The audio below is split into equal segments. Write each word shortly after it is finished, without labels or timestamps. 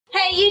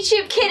Hey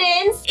YouTube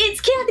kittens, it's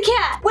Cat the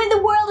Cat. When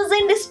the world is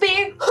in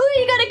despair, who are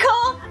you gonna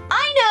call?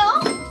 I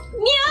know!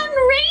 Nyan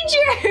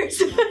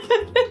Rangers!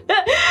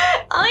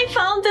 I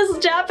found this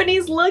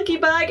Japanese lucky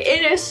bag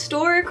in a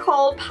store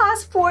called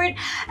Passport,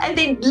 and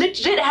they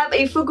legit have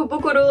a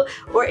Fukubukuro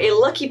or a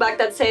lucky bag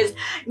that says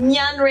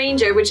Nyan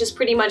Ranger, which is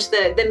pretty much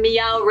the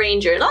Meow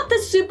Ranger. Not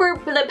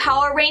the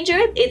Power Ranger,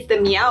 it's the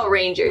Meow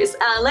Rangers.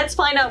 Let's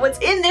find out what's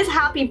in this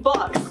happy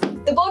box.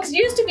 The box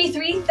used to be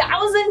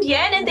 3,000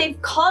 yen, and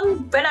they've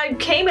gone, when I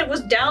came it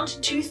was down to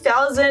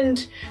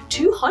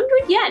 2,200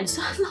 yen,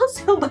 so not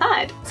so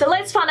bad. So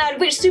let's find out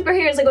which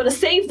superheroes are gonna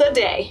save the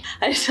day.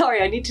 I'm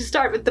sorry, I need to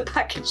start with the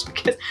package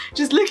because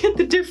just look at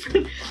the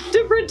different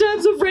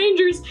types of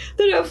rangers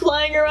that are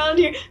flying around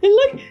here. And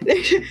look,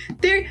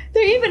 they're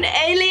even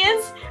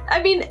aliens. I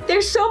mean,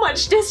 there's so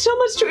much to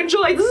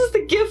enjoy. This is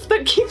the gift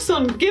that keeps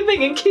on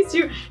giving in case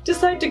you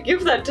decide to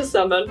give that to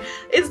someone.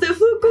 It's the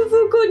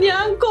Fuku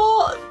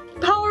Nyanko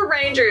Power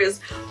Rangers.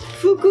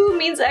 Fuku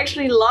means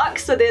actually luck,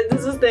 so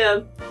this is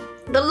the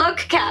luck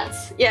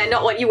cats. Yeah,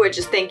 not what you were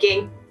just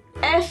thinking.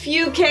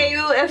 F-U-K-U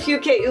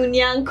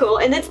Nyanko,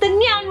 and it's the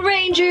Nyan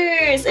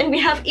Rangers, and we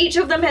have each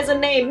of them has a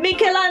name.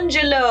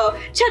 Michelangelo,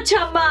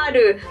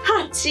 Chachamaru,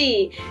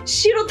 Hachi,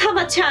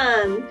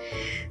 Shirotama-chan,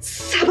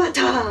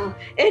 Sabata,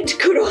 and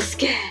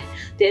Kurosuke.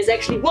 There's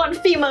actually one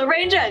female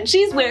ranger and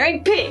she's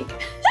wearing pink.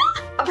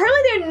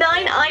 Apparently there are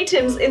 9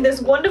 items in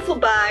this wonderful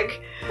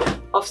bag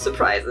of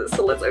surprises,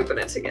 so let's open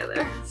it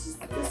together.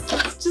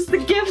 It's just the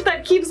gift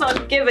that keeps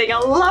on giving. I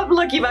love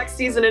Lucky Bag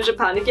season in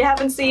Japan. If you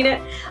haven't seen it,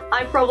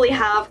 I probably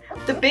have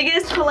the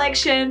biggest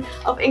collection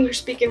of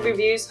English-speaking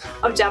reviews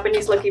of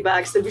Japanese Lucky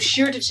Bags, so be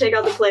sure to check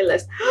out the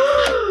playlist.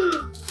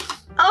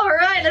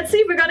 Alright, let's see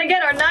if we're gonna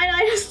get our 9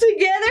 items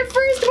together.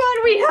 First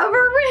one, we have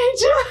a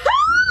ranger.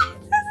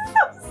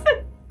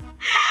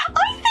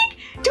 I think,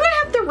 do I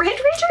have the red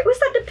ranger? Was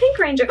that the pink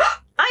ranger?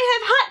 I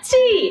have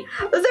Hachi,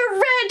 the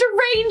red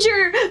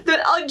ranger, the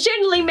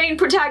generally main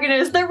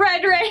protagonist, the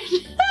red ranger.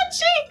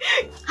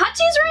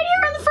 Hachi's right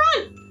here on the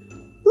front.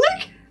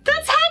 Look,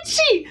 that's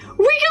Hachi.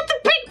 We got the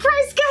big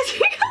prize, guys.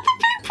 We got the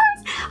big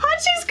prize.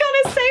 Hachi's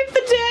gonna save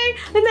the day,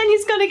 and then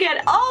he's gonna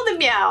get all the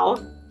meow.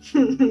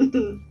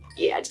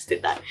 Yeah, I just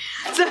did that.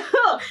 So,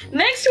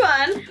 next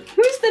one.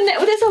 Who's the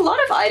next? Oh, there's a lot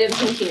of items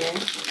in here.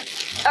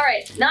 All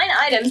right, 9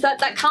 items.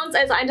 That counts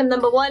as item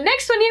number 1.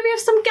 Next one here, we have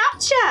some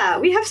gacha.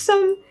 We have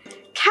some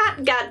cat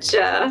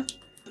gacha.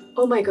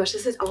 Oh my gosh,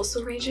 this is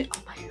also Ranger.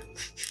 Oh my god.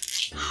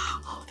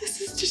 Oh, this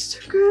is just so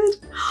good.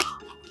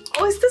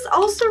 Oh, is this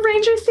also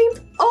Ranger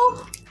themed?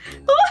 Oh.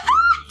 Who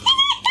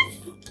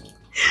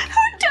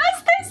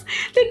does this?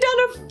 They've done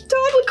a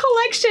total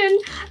collection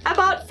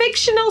about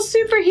fictional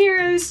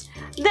superheroes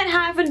that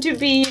happen to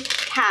be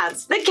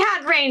cats. The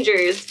Cat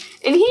Rangers.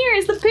 And here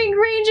is the Pink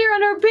Ranger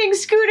on her pink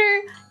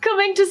scooter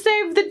coming to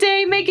save the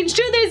day, making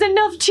sure there's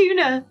enough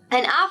tuna.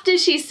 And after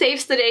she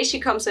saves the day, she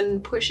comes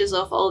and pushes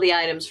off all the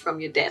items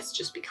from your desk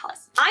just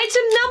because.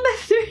 Item number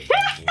 3.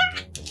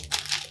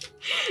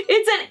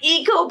 It's an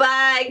eco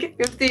bag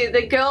with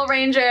the girl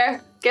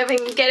ranger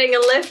getting a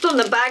lift on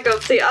the back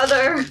of the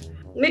other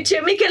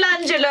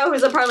Michelangelo,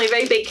 who's apparently a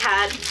very big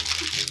cat.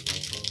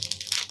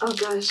 Oh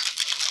gosh.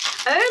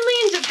 Only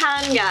in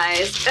Japan,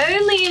 guys.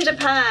 Only in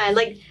Japan.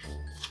 Like,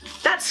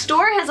 that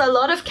store has a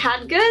lot of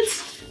cat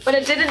goods, but I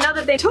didn't know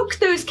that they took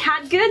those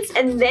cat goods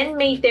and then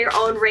made their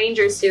own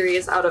Ranger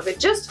series out of it,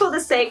 just for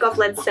the sake of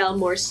let's sell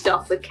more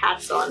stuff with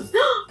cats on.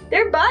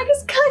 Their bag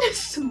is kind of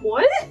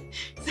small.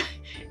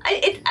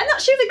 I'm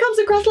not sure if it comes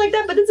across like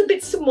that, but it's a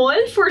bit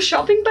small for a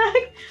shopping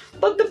bag.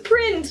 But the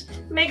print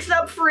makes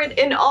up for it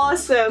in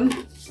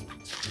awesome.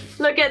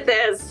 Look at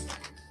this.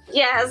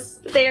 Yes,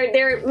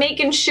 they're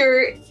making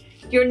sure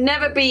you'll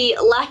never be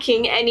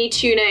lacking any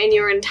tuna in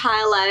your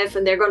entire life,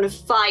 and they're going to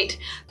fight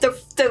the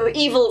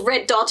evil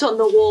red dot on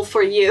the wall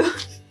for you.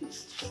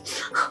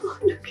 Oh,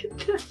 look at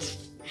that.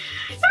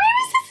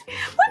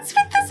 What's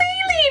with this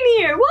alien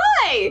here?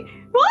 Why?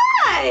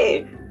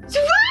 Why?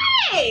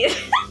 Why?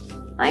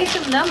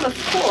 Item number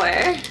 4.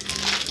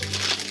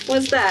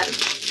 What's that?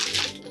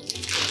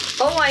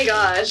 Oh my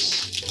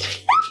gosh.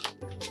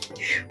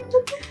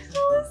 What the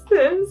hell is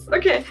this?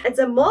 Okay, it's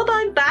a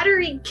mobile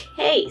battery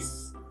case.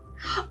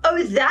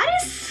 Oh, that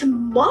is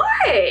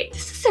smart!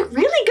 This is a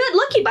really good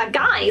lucky bag,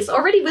 guys.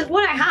 Already with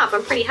what I have,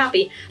 I'm pretty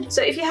happy.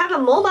 So if you have a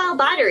mobile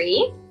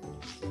battery,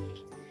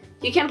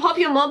 you can pop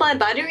your mobile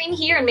battery in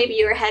here and maybe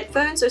your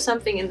headphones or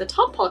something in the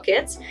top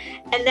pockets.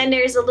 And then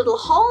there's a little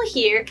hole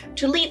here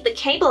to lead the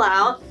cable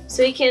out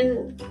so you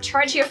can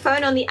charge your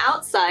phone on the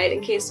outside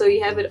in case so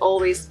you have it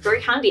always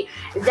very handy.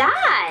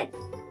 That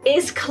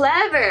is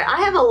clever. I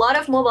have a lot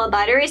of mobile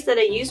batteries that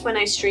I use when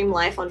I stream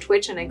live on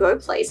Twitch and I go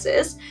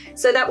places.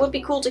 So that would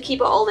be cool to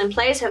keep it all in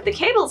place, have the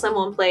cables in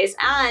one place,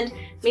 and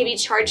maybe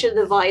charge your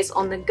device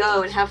on the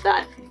go and have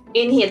that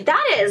in here.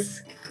 That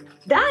is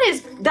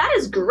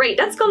great.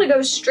 That's gonna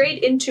go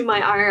straight into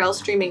my IRL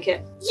streaming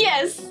kit.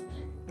 Yes!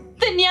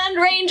 The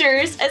Nyan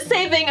Rangers are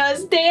saving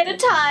us day at a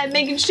time,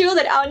 making sure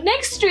that our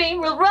next stream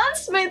will run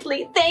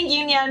smoothly. Thank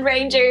you, Nyan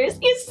Rangers.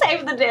 You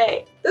saved the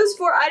day. Those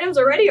 4 items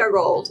already are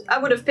gold. I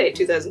would have paid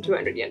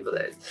 2,200 yen for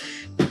those.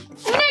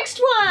 Next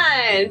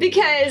one!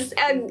 Because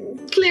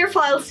clear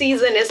file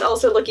season is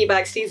also lucky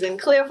bag season.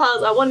 Clear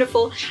files are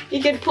wonderful.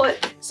 You can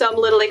put some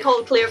little, they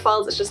call clear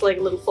files, it's just like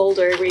a little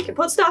folder where you can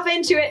put stuff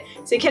into it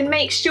so you can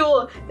make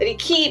sure that you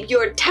keep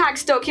your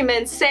tax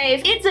documents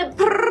safe. It's a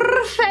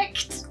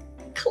perfect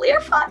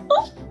clear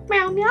file.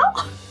 Meow meow.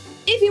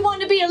 If you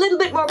want to be a little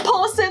bit more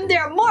awesome,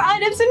 there are more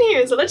items in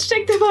here, so let's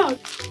check them out.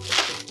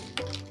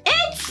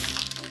 It's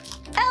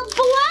a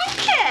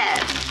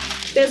blanket!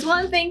 There's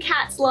one thing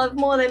cats love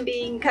more than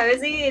being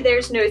cozy.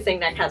 There's no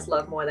thing that cats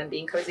love more than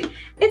being cozy.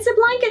 It's a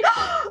blanket.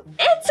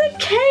 It's a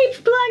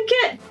cape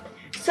blanket!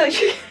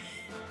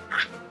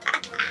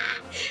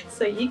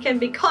 So you can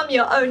become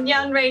your own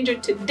Nyan Ranger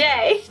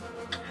today.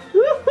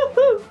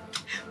 Woohoo!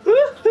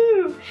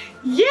 Woohoo!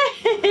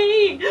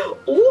 Yay!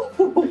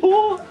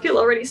 Ooh, I feel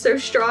already so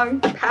strong.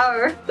 The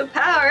power, the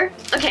power.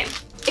 Okay,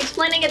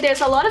 explaining it,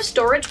 there's a lot of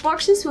storage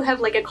boxes who have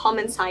like a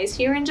common size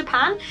here in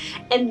Japan,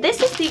 and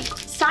this is the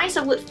size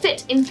that would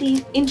fit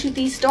into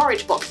these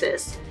storage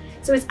boxes.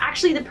 So it's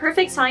actually the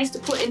perfect size to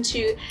put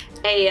into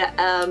a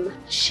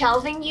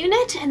shelving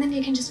unit, and then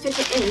you can just fit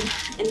it in.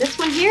 And this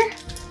one here,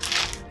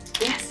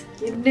 yes,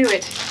 you knew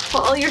it. For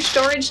all your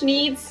storage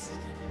needs.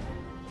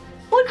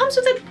 Oh, it comes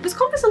with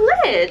a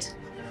lid.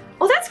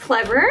 Oh, that's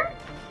clever.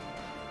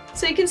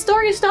 So you can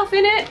store your stuff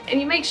in it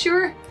and you make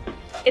sure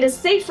it is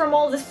safe from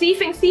all the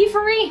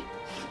thievery.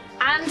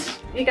 And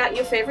you got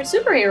your favorite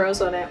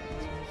superheroes on it.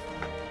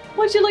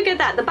 Would you look at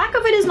that? The back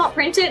of it is not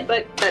printed,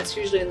 but that's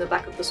usually in the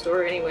back of the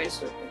store anyway,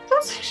 so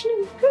that's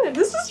actually good.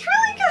 This is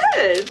really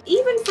good.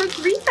 Even for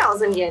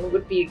 3,000 yen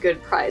would be a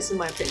good price in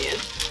my opinion.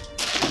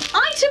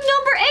 Item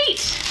number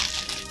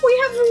 8. We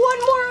have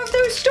one more of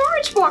those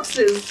storage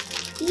boxes.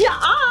 Yeah,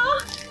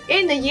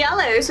 in the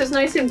yellow, so it's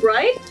nice and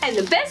bright. And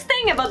the best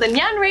thing about the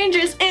Nyan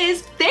Rangers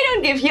is they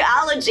don't give you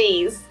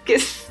allergies.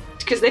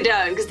 Because they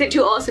don't, because they're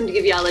too awesome to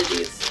give you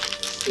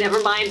allergies.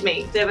 Never mind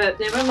me. Never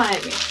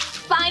mind me.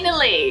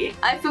 Finally,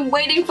 I've been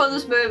waiting for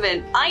this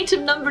moment.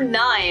 Item number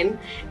 9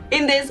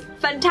 in this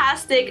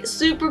fantastic,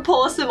 super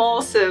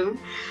awesome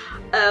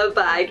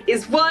bag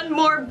is one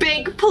more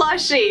big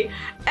plushie.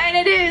 And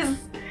it is.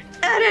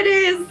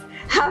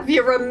 Have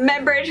you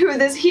remembered who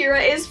this hero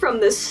is from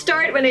the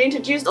start when I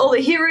introduced all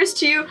the heroes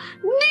to you?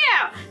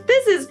 No!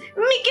 This is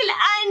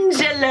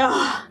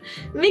Michelangelo!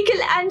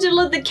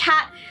 Michelangelo the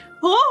cat.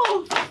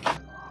 Oh!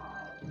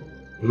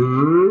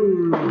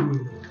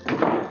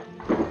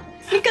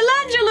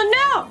 Michelangelo,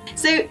 no!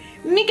 So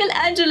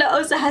Michelangelo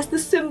also has the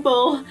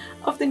symbol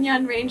of the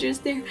Nyan Rangers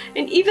there.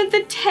 And even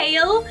the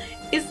tail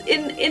is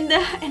in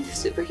the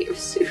superhero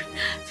suit.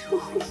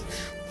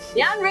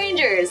 Nyan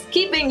Rangers,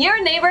 keeping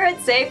your neighborhood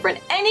safe from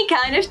any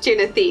kind of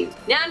tuna thief.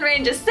 Nyan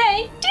Rangers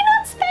say, do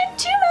not spend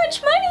too much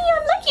money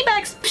on lucky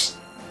bags. Psst.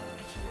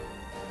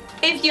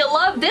 If you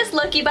love this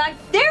lucky bag,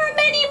 there are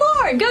many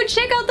more. Go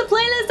check out the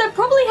playlist. I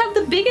probably have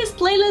the biggest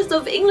playlist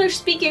of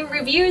English-speaking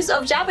reviews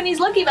of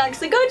Japanese lucky bags,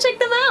 so go check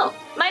them out.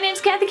 My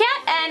name's Cathy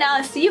Cat, and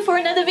I'll see you for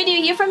another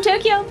video here from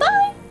Tokyo.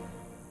 Bye!